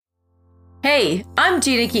Hey, I'm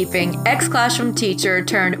Gina Keeping, ex-classroom teacher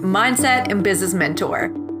turned mindset and business mentor.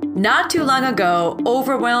 Not too long ago,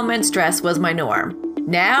 overwhelm and stress was my norm.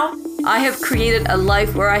 Now, I have created a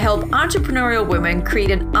life where I help entrepreneurial women create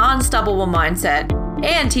an unstoppable mindset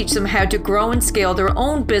and teach them how to grow and scale their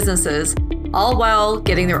own businesses, all while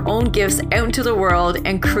getting their own gifts out into the world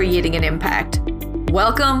and creating an impact.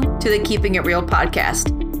 Welcome to the Keeping It Real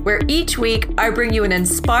podcast, where each week I bring you an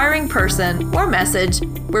inspiring person or message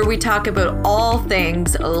where we talk about all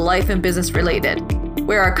things life and business related,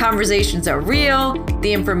 where our conversations are real,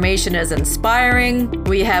 the information is inspiring,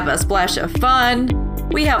 we have a splash of fun,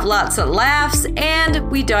 we have lots of laughs, and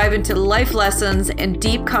we dive into life lessons and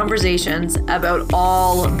deep conversations about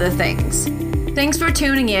all the things. Thanks for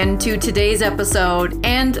tuning in to today's episode,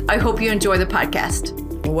 and I hope you enjoy the podcast.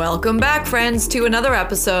 Welcome back, friends, to another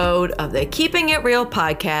episode of the Keeping It Real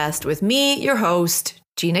podcast with me, your host,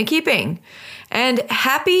 Gina Keeping. And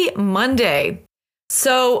happy Monday.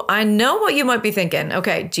 So I know what you might be thinking.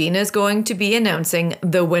 Okay, Gina's going to be announcing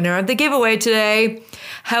the winner of the giveaway today.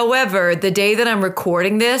 However, the day that I'm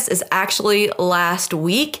recording this is actually last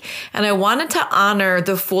week, and I wanted to honor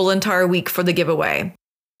the full entire week for the giveaway.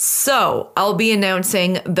 So I'll be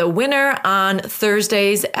announcing the winner on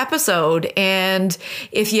Thursday's episode. And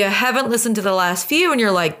if you haven't listened to the last few and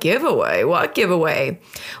you're like, giveaway, what giveaway?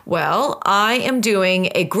 Well, I am doing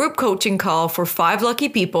a group coaching call for 5 lucky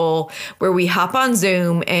people where we hop on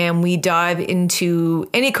Zoom and we dive into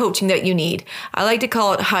any coaching that you need. I like to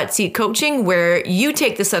call it hot seat coaching, where you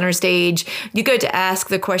take the center stage. You get to ask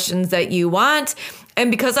the questions that you want. And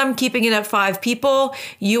because I'm keeping it at 5 people,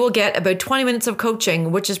 you will get about 20 minutes of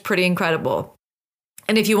coaching, which is pretty incredible.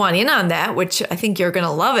 And if you want in on that, which I think you're going to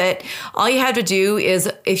love it, all you have to do is,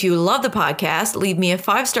 if you love the podcast, leave me a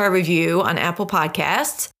 5-star review on Apple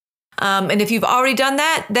Podcasts. And if you've already done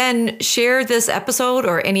that, then share this episode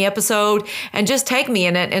or any episode and just tag me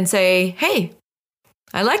in it and say, hey,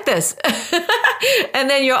 I like this. And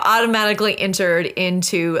then you're automatically entered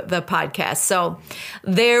into the podcast. So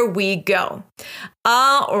there we go.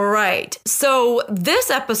 All right. So this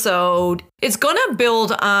episode is going to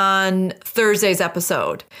build on Thursday's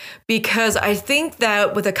episode, because I think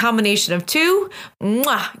that with a combination of 2,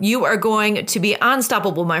 you are going to be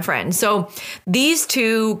unstoppable, my friend. So these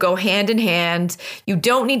 2 go hand in hand. You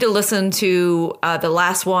don't need to listen to the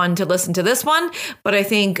last one to listen to this one, but I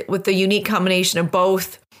think with the unique combination of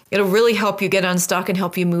both, it'll really help you get unstuck and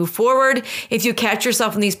help you move forward if you catch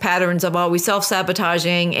yourself in these patterns of always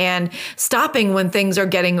self-sabotaging and stopping when things are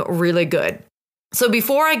getting really good. So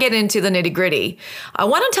before I get into the nitty-gritty, I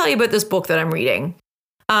want to tell you about this book that I'm reading.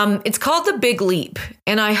 It's called The Big Leap,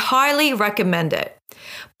 and I highly recommend it.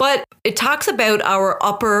 But it talks about our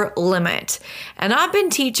upper limit. And I've been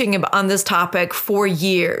teaching on this topic for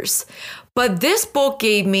years. But this book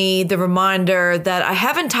gave me the reminder that I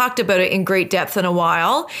haven't talked about it in great depth in a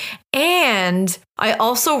while. And I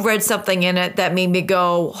also read something in it that made me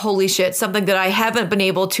go, holy shit, something that I haven't been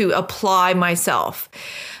able to apply myself.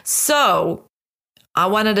 So I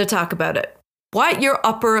wanted to talk about it, what your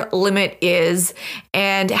upper limit is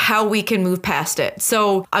and how we can move past it.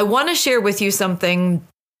 So I want to share with you something,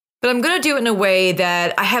 but I'm going to do it in a way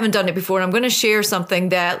that I haven't done it before. And I'm going to share something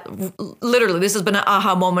that literally, this has been an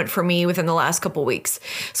aha moment for me within the last couple of weeks.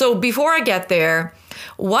 So before I get there,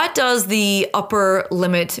 what does the upper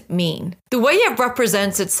limit mean? The way it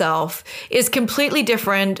represents itself is completely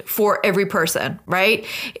different for every person, right?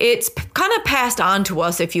 It's kind of passed on to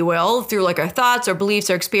us, if you will, through like our thoughts, our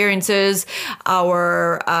beliefs, our experiences,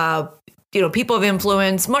 our people of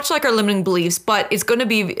influence, much like our limiting beliefs, but it's going to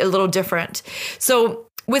be a little different. So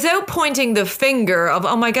without pointing the finger of,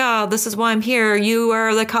 oh my God, this is why I'm here, you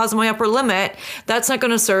are the cause of my upper limit, that's not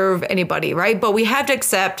going to serve anybody, right? But we have to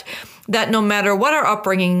accept that no matter what our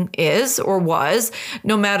upbringing is or was,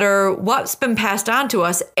 no matter what's been passed on to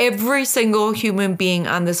us, every single human being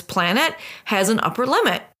on this planet has an upper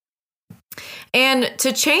limit. And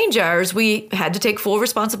to change ours, we had to take full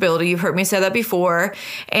responsibility. You've heard me say that before.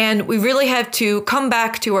 And we really have to come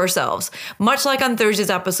back to ourselves. Much like on Thursday's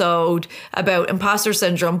episode about imposter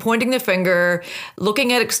syndrome, pointing the finger,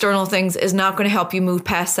 looking at external things is not going to help you move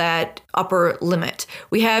past that upper limit.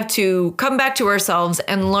 We have to come back to ourselves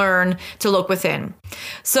and learn to look within.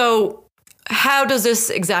 So how does this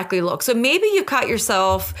exactly look? So maybe you caught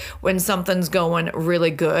yourself when something's going really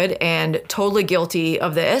good, and totally guilty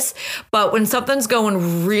of this, but when something's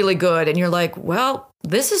going really good and you're like, well,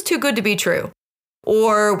 this is too good to be true.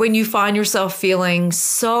 Or when you find yourself feeling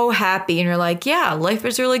so happy and you're like, yeah, life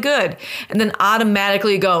is really good. And then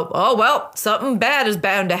automatically you go, oh, well, something bad is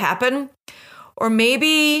bound to happen. Or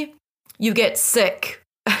maybe you get sick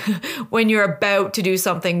when you're about to do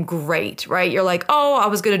something great, right? You're like, oh, I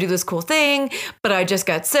was going to do this cool thing, but I just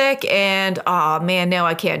got sick and, oh man, now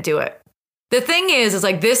I can't do it. The thing is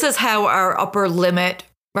like, this is how our upper limit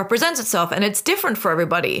represents itself. And it's different for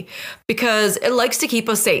everybody because it likes to keep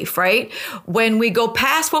us safe, right? When we go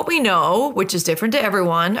past what we know, which is different to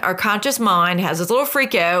everyone, our conscious mind has this little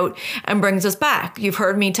freak out and brings us back. You've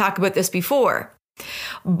heard me talk about this before.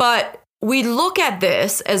 But we look at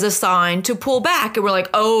this as a sign to pull back and we're like,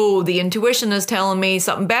 oh, the intuition is telling me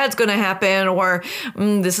something bad's going to happen, or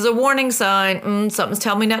this is a warning sign, something's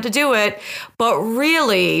telling me not to do it. But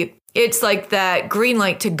really, it's like that green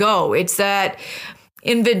light to go. It's that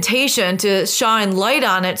invitation to shine light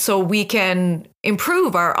on it so we can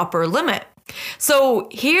improve our upper limit. So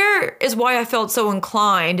here is why I felt so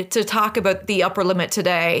inclined to talk about the upper limit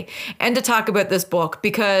today and to talk about this book,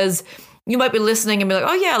 because you might be listening and be like,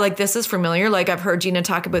 oh yeah, like this is familiar. Like I've heard Gina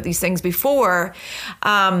talk about these things before.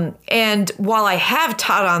 And while I have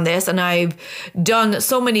taught on this and I've done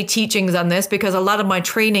so many teachings on this because a lot of my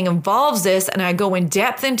training involves this and I go in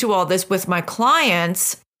depth into all this with my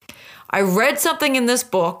clients, I read something in this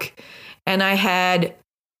book and I had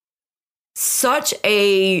such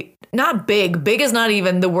a, not big is not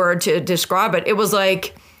even the word to describe it. It was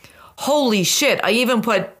like, holy shit. I even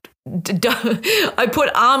put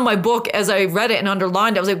on my book as I read it and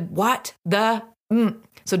underlined it. I was like, what the?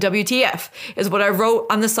 So WTF is what I wrote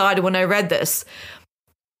on the side when I read this.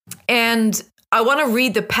 And I want to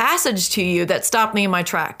read the passage to you that stopped me in my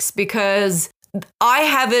tracks because I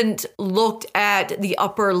haven't looked at the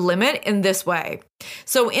upper limit in this way.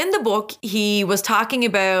 So in the book, he was talking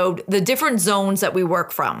about the different zones that we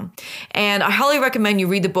work from. And I highly recommend you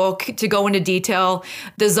read the book to go into detail.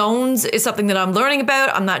 The zones is something that I'm learning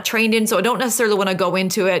about. I'm not trained in, so I don't necessarily want to go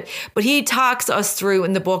into it. But he talks us through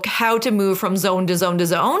in the book how to move from zone to zone to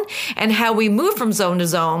zone, and how we move from zone to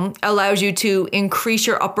zone allows you to increase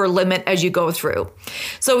your upper limit as you go through.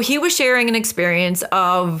 So he was sharing an experience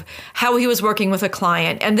of how he was working with a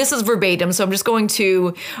client. And this is verbatim, so I'm just going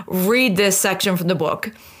to read this section from the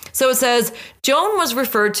book. So it says, Joan was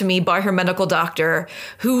referred to me by her medical doctor,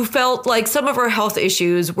 who felt like some of her health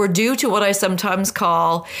issues were due to what I sometimes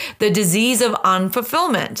call the disease of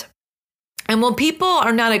unfulfillment. And when people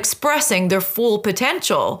are not expressing their full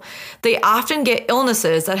potential, they often get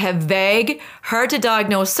illnesses that have vague, hard to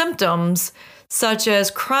diagnose symptoms, such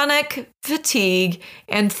as chronic fatigue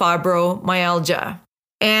and fibromyalgia.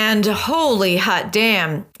 And holy hot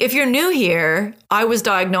damn, if you're new here, I was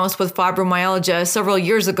diagnosed with fibromyalgia several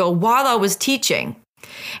years ago while I was teaching.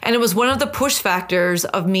 And it was one of the push factors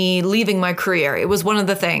of me leaving my career. It was one of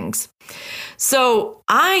the things. So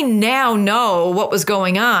I now know what was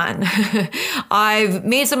going on. I've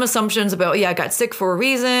made some assumptions about, I got sick for a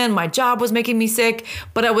reason. My job was making me sick,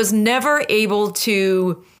 but I was never able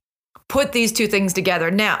to put these two things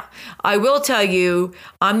together. Now, I will tell you,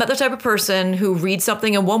 I'm not the type of person who reads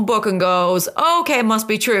something in one book and goes, oh, okay, it must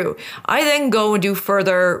be true. I then go and do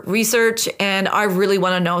further research and I really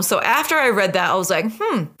want to know. So after I read that, I was like,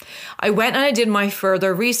 I went and I did my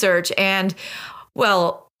further research and,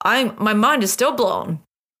 well, my mind is still blown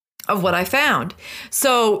of what I found.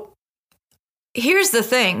 So here's the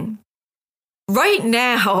thing. Right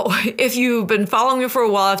now, if you've been following me for a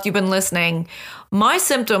while, if you've been listening, my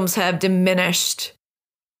symptoms have diminished.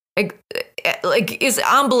 Like, it's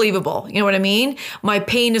unbelievable. You know what I mean? My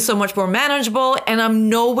pain is so much more manageable and I'm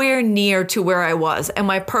nowhere near to where I was. Am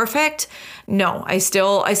I perfect? No, I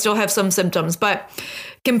still have some symptoms, but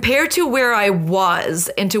compared to where I was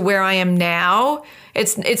and to where I am now,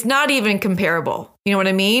 it's not even comparable. You know what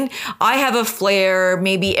I mean? I have a flare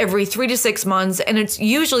maybe every 3 to 6 months, and it's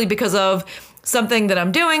usually because of something that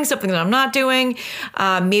I'm doing, something that I'm not doing.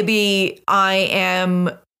 Maybe I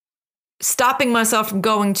am stopping myself from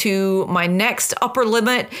going to my next upper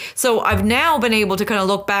limit. So I've now been able to kind of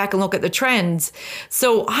look back and look at the trends.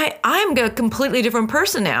 So I'm a completely different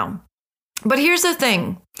person now. But here's the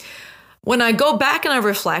thing. When I go back and I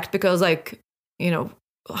reflect, because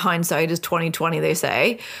hindsight is 20/20, they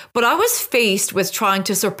say, but I was faced with trying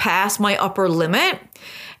to surpass my upper limit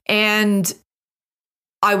and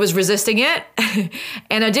I was resisting it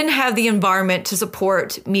and I didn't have the environment to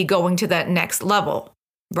support me going to that next level,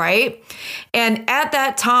 right? And at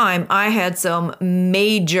that time, I had some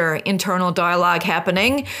major internal dialogue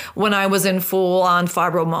happening when I was in full on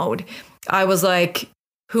fibro mode. I was like,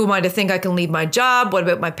 who am I to think I can leave my job? What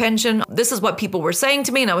about my pension? This is what people were saying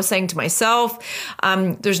to me. And I was saying to myself,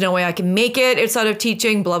 there's no way I can make it outside of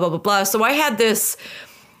teaching, blah, blah, blah, blah. So I had this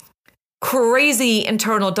crazy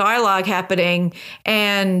internal dialogue happening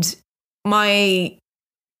and my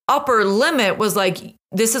upper limit was like,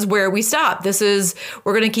 this is where we stop. We're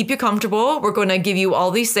going to keep you comfortable. We're going to give you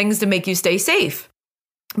all these things to make you stay safe.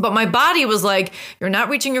 But my body was like, you're not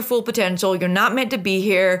reaching your full potential. You're not meant to be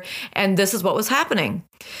here. And this is what was happening.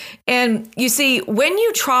 And you see, when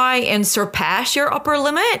you try and surpass your upper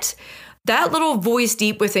limit, that little voice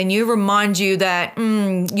deep within you reminds you that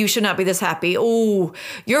you should not be this happy. Oh,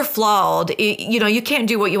 you're flawed. You can't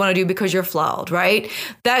do what you want to do because you're flawed, right?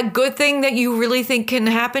 That good thing that you really think can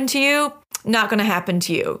happen to you, not going to happen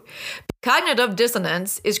to you. Cognitive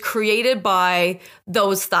dissonance is created by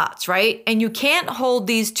those thoughts, right? And you can't hold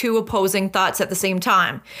these two opposing thoughts at the same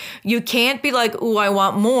time. You can't be like, ooh, I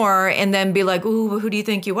want more, and then be like, ooh, who do you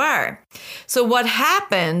think you are? So what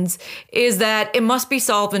happens is that it must be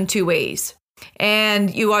solved in two ways.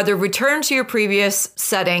 And you either return to your previous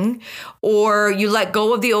setting or you let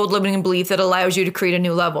go of the old limiting belief that allows you to create a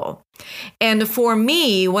new level. And for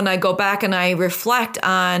me, when I go back and I reflect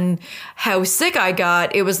on how sick I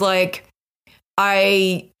got, it was like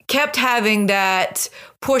I kept having that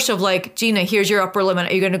push of like, Gina, here's your upper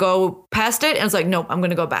limit. Are you going to go past it? And it's like, nope, I'm going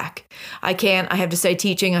to go back. I can't. I have to stay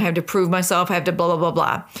teaching. I have to prove myself. I have to blah, blah, blah,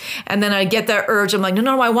 blah. And then I get that urge. I'm like,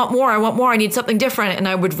 no, I want more. I want more. I need something different. And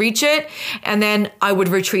I would reach it. And then I would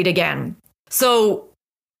retreat again. So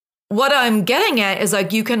what I'm getting at is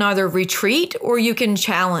like, you can either retreat or you can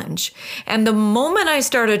challenge. And the moment I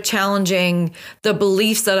started challenging the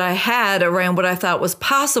beliefs that I had around what I thought was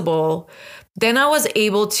possible, then I was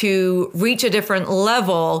able to reach a different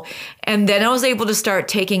level. And then I was able to start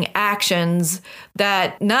taking actions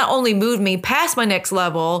that not only moved me past my next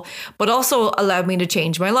level, but also allowed me to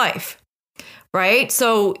change my life. Right?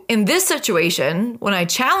 So in this situation, when I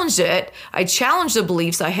challenged it, I challenged the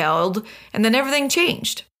beliefs I held, and then everything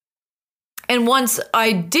changed. And once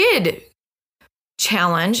I did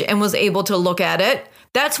challenge and was able to look at it,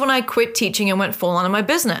 that's when I quit teaching and went full on in my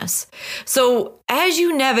business. So as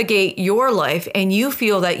you navigate your life and you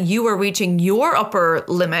feel that you are reaching your upper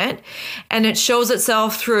limit, and it shows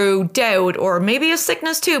itself through doubt or maybe a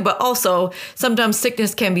sickness too, but also sometimes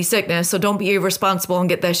sickness can be sickness. So don't be irresponsible and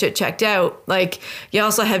get that shit checked out. Like you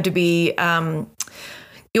also have to be,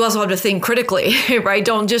 you also have to think critically, right?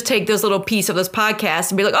 Don't just take this little piece of this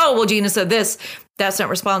podcast and be like, oh, well, Gina said this. That's not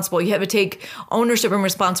responsible. You have to take ownership and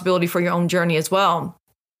responsibility for your own journey as well.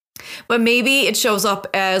 But maybe it shows up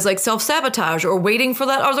as like self-sabotage or waiting for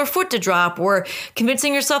that other foot to drop or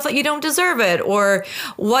convincing yourself that you don't deserve it or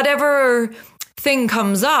whatever thing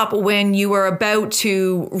comes up when you are about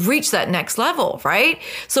to reach that next level, right?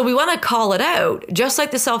 So we want to call it out, just like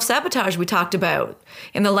the self-sabotage we talked about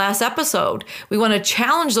in the last episode. We want to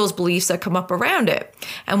challenge those beliefs that come up around it.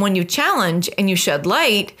 And when you challenge and you shed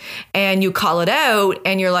light and you call it out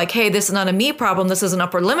and you're like, hey, this is not a me problem, this is an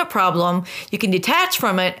upper limit problem, you can detach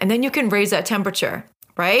from it and then you can raise that temperature,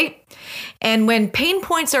 right? And when pain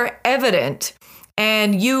points are evident,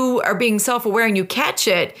 and you are being self-aware and you catch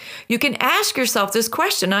it, you can ask yourself this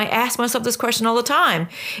question. I ask myself this question all the time.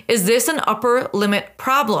 Is this an upper limit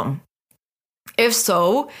problem? If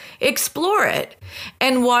so, explore it.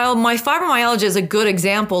 And while my fibromyalgia is a good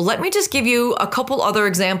example, let me just give you a couple other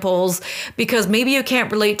examples because maybe you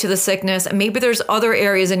can't relate to the sickness and maybe there's other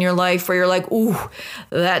areas in your life where you're like, ooh,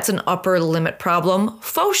 that's an upper limit problem.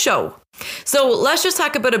 Faux show. So let's just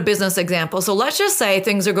talk about a business example. So let's just say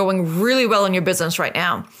things are going really well in your business right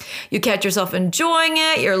now. You catch yourself enjoying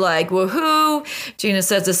it. You're like, woohoo. Gina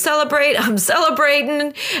says to celebrate. I'm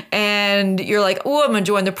celebrating. And you're like, oh, I'm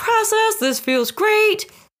enjoying the process. This feels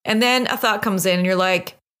great. And then a thought comes in and you're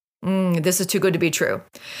like, this is too good to be true.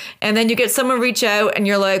 And then you get someone reach out and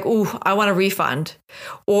you're like, ooh, I want a refund.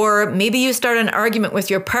 Or maybe you start an argument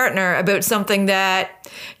with your partner about something that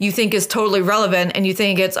you think is totally relevant and you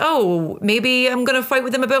think it's, oh, maybe I'm going to fight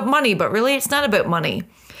with them about money, but really it's not about money.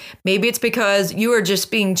 Maybe it's because you are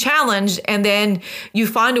just being challenged and then you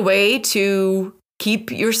find a way to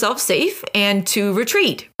keep yourself safe and to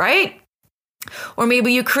retreat, right? Or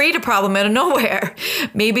maybe you create a problem out of nowhere.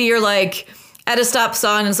 Maybe you're like, at a stop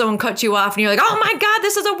sign and someone cuts you off and you're like, oh my God,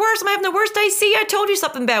 this is the worst. I'm having the worst day. See, I told you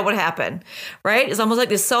something bad would happen, right? It's almost like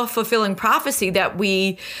this self-fulfilling prophecy that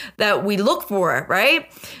we look for, right?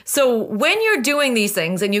 So when you're doing these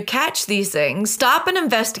things and you catch these things, stop and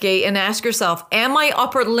investigate and ask yourself, am I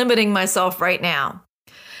upper limiting myself right now?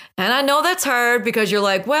 And I know that's hard because you're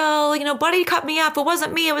like, well, buddy cut me off. It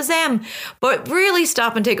wasn't me, it was them. But really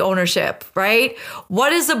stop and take ownership, right?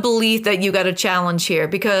 What is the belief that you got to challenge here?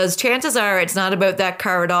 Because chances are it's not about that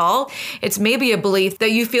car at all. It's maybe a belief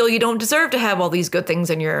that you feel you don't deserve to have all these good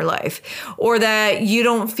things in your life, or that you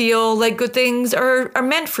don't feel like good things are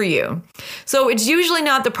meant for you. So it's usually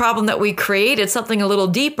not the problem that we create. It's something a little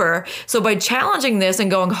deeper. So by challenging this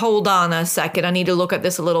and going, hold on a second, I need to look at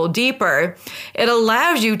this a little deeper, it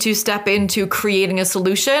allows you to step into creating a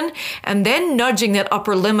solution and then nudging that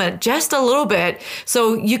upper limit just a little bit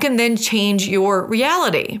so you can then change your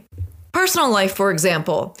reality. Personal life, for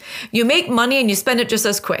example, you make money and you spend it just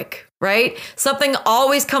as quick, right? Something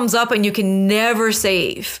always comes up and you can never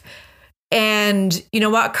save. And you know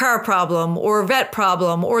what, car problem or vet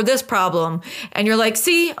problem or this problem. And you're like,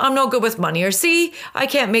 see, I'm no good with money, or see, I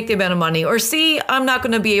can't make the amount of money, or see, I'm not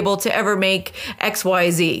going to be able to ever make X, Y,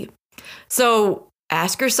 Z. So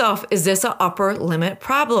ask yourself, is this an upper limit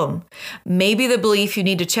problem? Maybe the belief you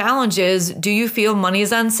need to challenge is, do you feel money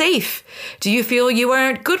is unsafe? Do you feel you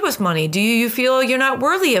aren't good with money? Do you feel you're not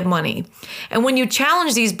worthy of money? And when you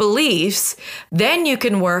challenge these beliefs, then you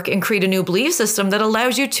can work and create a new belief system that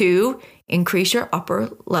allows you to increase your upper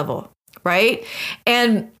level, right?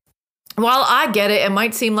 And while I get it, it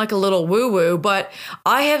might seem like a little woo-woo, but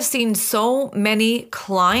I have seen so many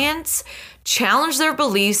clients challenge their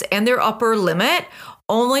beliefs and their upper limit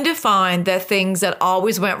only to find that things that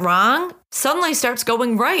always went wrong suddenly starts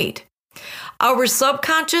going right. Our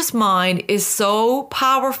subconscious mind is so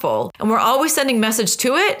powerful, and we're always sending message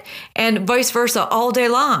to it and vice versa all day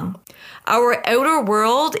long. Our outer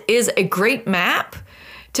world is a great map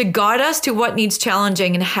to guide us to what needs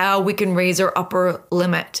challenging and how we can raise our upper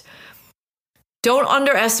limit. Don't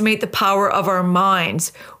underestimate the power of our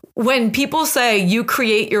minds. When people say you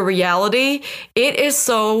create your reality, it is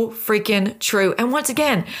so freaking true. And once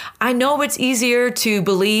again, I know it's easier to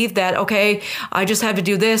believe that, okay, I just have to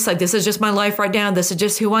do this. Like, this is just my life right now. This is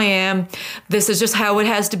just who I am. This is just how it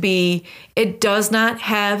has to be. It does not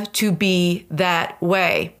have to be that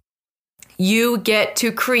way. You get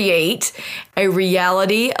to create a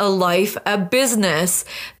reality, a life, a business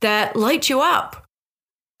that lights you up,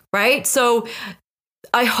 right? So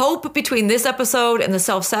I hope between this episode and the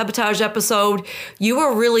self-sabotage episode, you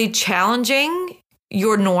are really challenging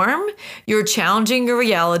your norm, you're challenging your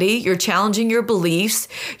reality, you're challenging your beliefs,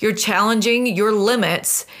 you're challenging your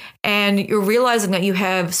limits, and you're realizing that you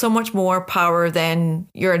have so much more power than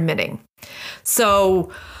you're admitting.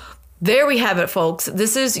 So there we have it, folks.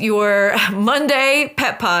 This is your Monday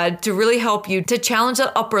Pet Pod to really help you to challenge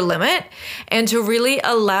that upper limit and to really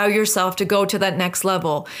allow yourself to go to that next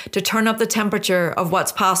level, to turn up the temperature of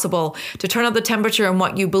what's possible, to turn up the temperature and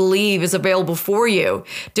what you believe is available for you,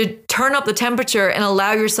 to turn up the temperature and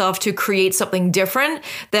allow yourself to create something different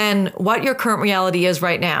than what your current reality is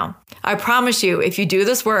right now. I promise you, if you do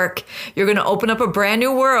this work, you're going to open up a brand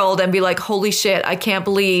new world and be like, holy shit, I can't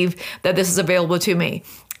believe that this is available to me.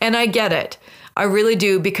 And I get it. I really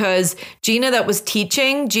do, because Gina that was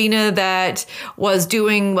teaching, Gina that was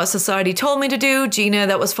doing what society told me to do, Gina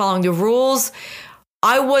that was following the rules,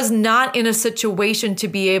 I was not in a situation to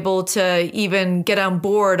be able to even get on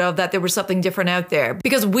board of that there was something different out there,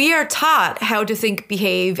 because we are taught how to think,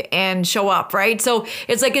 behave, and show up, right? So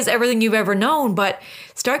it's like it's everything you've ever known, but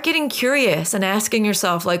start getting curious and asking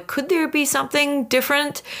yourself, like, could there be something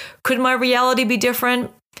different? Could my reality be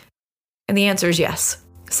different? And the answer is yes.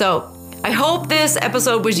 So I hope this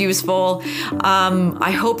episode was useful.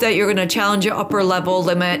 I hope that you're going to challenge your upper level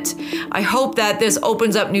limit. I hope that this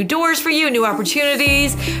opens up new doors for you, new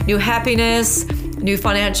opportunities, new happiness, new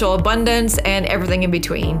financial abundance, and everything in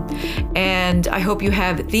between. And I hope you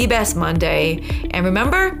have the best Monday. And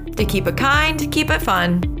remember to keep it kind, keep it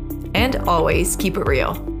fun, and always keep it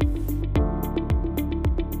real.